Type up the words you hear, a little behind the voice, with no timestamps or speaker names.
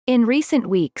In recent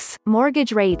weeks,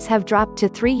 mortgage rates have dropped to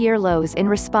three-year lows in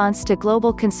response to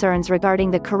global concerns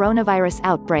regarding the coronavirus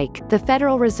outbreak. The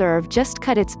Federal Reserve just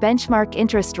cut its benchmark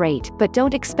interest rate, but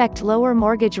don't expect lower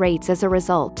mortgage rates as a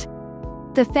result.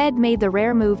 The Fed made the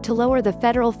rare move to lower the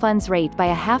federal funds rate by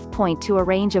a half point to a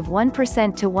range of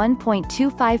 1% to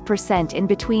 1.25% in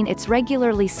between its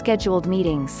regularly scheduled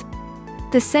meetings.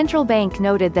 The central bank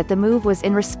noted that the move was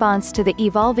in response to the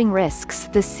evolving risks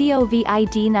the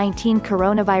COVID-19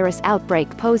 coronavirus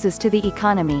outbreak poses to the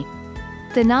economy.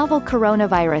 The novel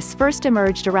coronavirus first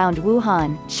emerged around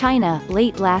Wuhan, China,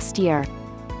 late last year.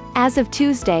 As of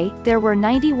Tuesday, there were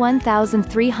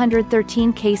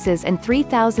 91,313 cases and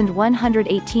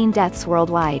 3,118 deaths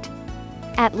worldwide.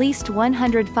 At least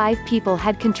 105 people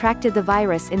had contracted the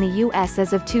virus in the U.S.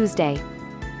 as of Tuesday.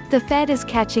 The Fed is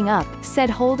catching up, said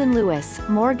Holden Lewis,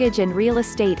 mortgage and real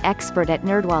estate expert at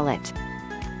NerdWallet.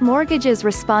 Mortgages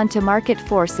respond to market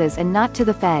forces and not to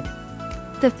the Fed.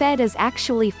 The Fed is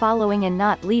actually following and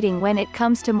not leading when it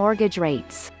comes to mortgage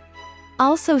rates.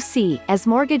 Also see, as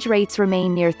mortgage rates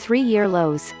remain near three-year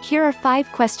lows, here are 5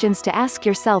 questions to ask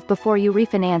yourself before you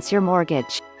refinance your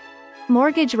mortgage.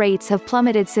 Mortgage rates have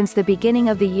plummeted since the beginning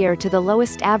of the year to the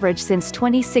lowest average since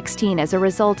 2016 as a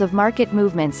result of market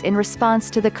movements in response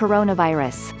to the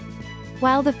coronavirus.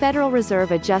 While the Federal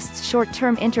Reserve adjusts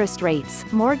short-term interest rates,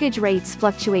 mortgage rates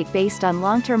fluctuate based on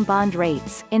long-term bond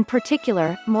rates. In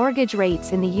particular, mortgage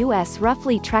rates in the U.S.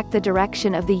 roughly track the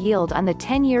direction of the yield on the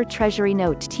 10-year Treasury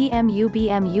note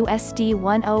TMUBM/USD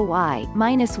 10Y,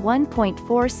 minus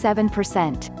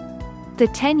 1.47%. The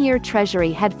 10-year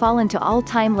Treasury had fallen to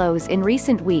all-time lows in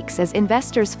recent weeks as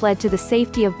investors fled to the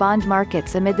safety of bond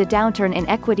markets amid the downturn in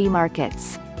equity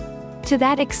markets. To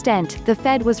that extent, the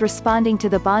Fed was responding to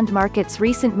the bond market's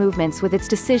recent movements with its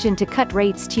decision to cut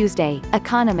rates Tuesday,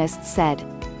 economists said.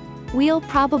 We'll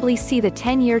probably see the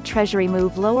 10-year Treasury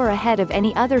move lower ahead of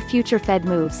any other future Fed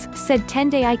moves, said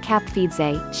Tendai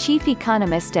Capfidze, chief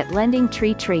economist at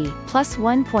LendingTree, plus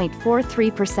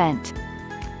 1.43%.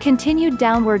 Continued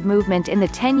downward movement in the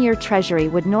 10-year Treasury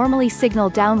would normally signal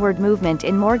downward movement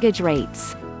in mortgage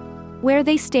rates. Where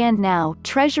they stand now,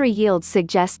 Treasury yields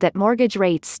suggest that mortgage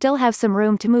rates still have some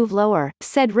room to move lower,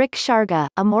 said Rick Sharga,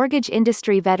 a mortgage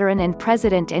industry veteran and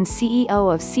president and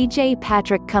CEO of C.J.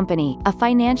 Patrick Company, a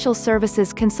financial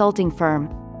services consulting firm.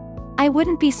 I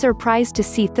wouldn't be surprised to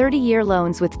see 30-year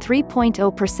loans with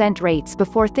 3.0% rates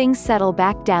before things settle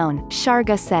back down,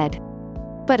 Sharga said.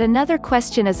 But another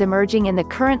question is emerging in the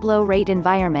current low-rate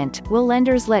environment: will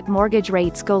lenders let mortgage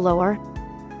rates go lower?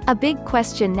 A big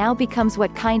question now becomes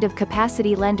what kind of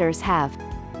capacity lenders have.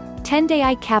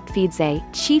 Tendai Capfidze,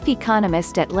 chief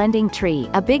economist at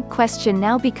LendingTree, a big question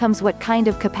now becomes what kind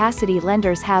of capacity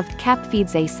lenders have,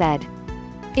 Capfidze said.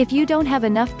 If you don't have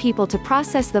enough people to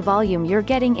process the volume you're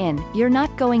getting in, you're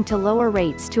not going to lower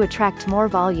rates to attract more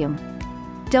volume.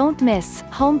 Don't miss,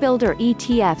 homebuilder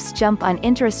ETFs jump on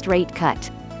interest rate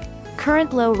cut.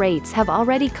 Current low rates have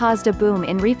already caused a boom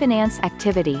in refinance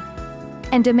activity.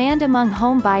 And demand among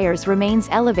home buyers remains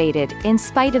elevated, in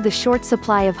spite of the short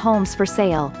supply of homes for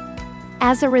sale.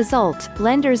 As a result,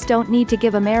 lenders don't need to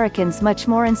give Americans much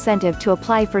more incentive to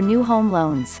apply for new home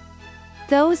loans.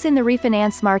 Those in the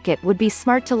refinance market would be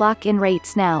smart to lock in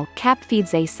rates now,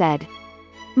 Capfidze said.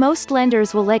 Most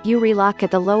lenders will let you relock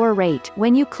at the lower rate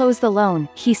when you close the loan,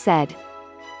 he said.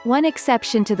 One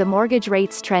exception to the mortgage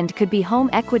rates trend could be home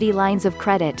equity lines of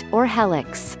credit, or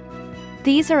HELOCs.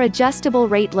 These are adjustable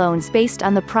rate loans based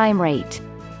on the prime rate.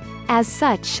 As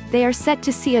such, they are set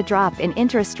to see a drop in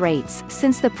interest rates,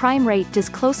 since the prime rate does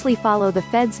closely follow the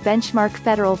Fed's benchmark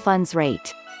federal funds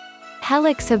rate.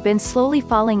 HELOCs have been slowly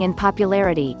falling in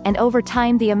popularity, and over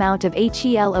time the amount of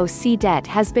HELOC debt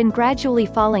has been gradually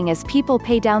falling as people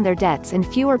pay down their debts and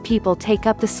fewer people take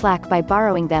up the slack by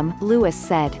borrowing them, Lewis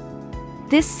said.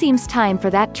 This seems time for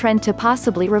that trend to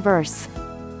possibly reverse.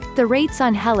 The rates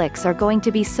on HELOCs are going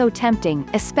to be so tempting,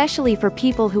 especially for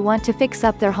people who want to fix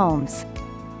up their homes.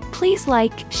 Please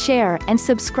like, share, and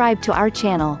subscribe to our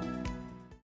channel.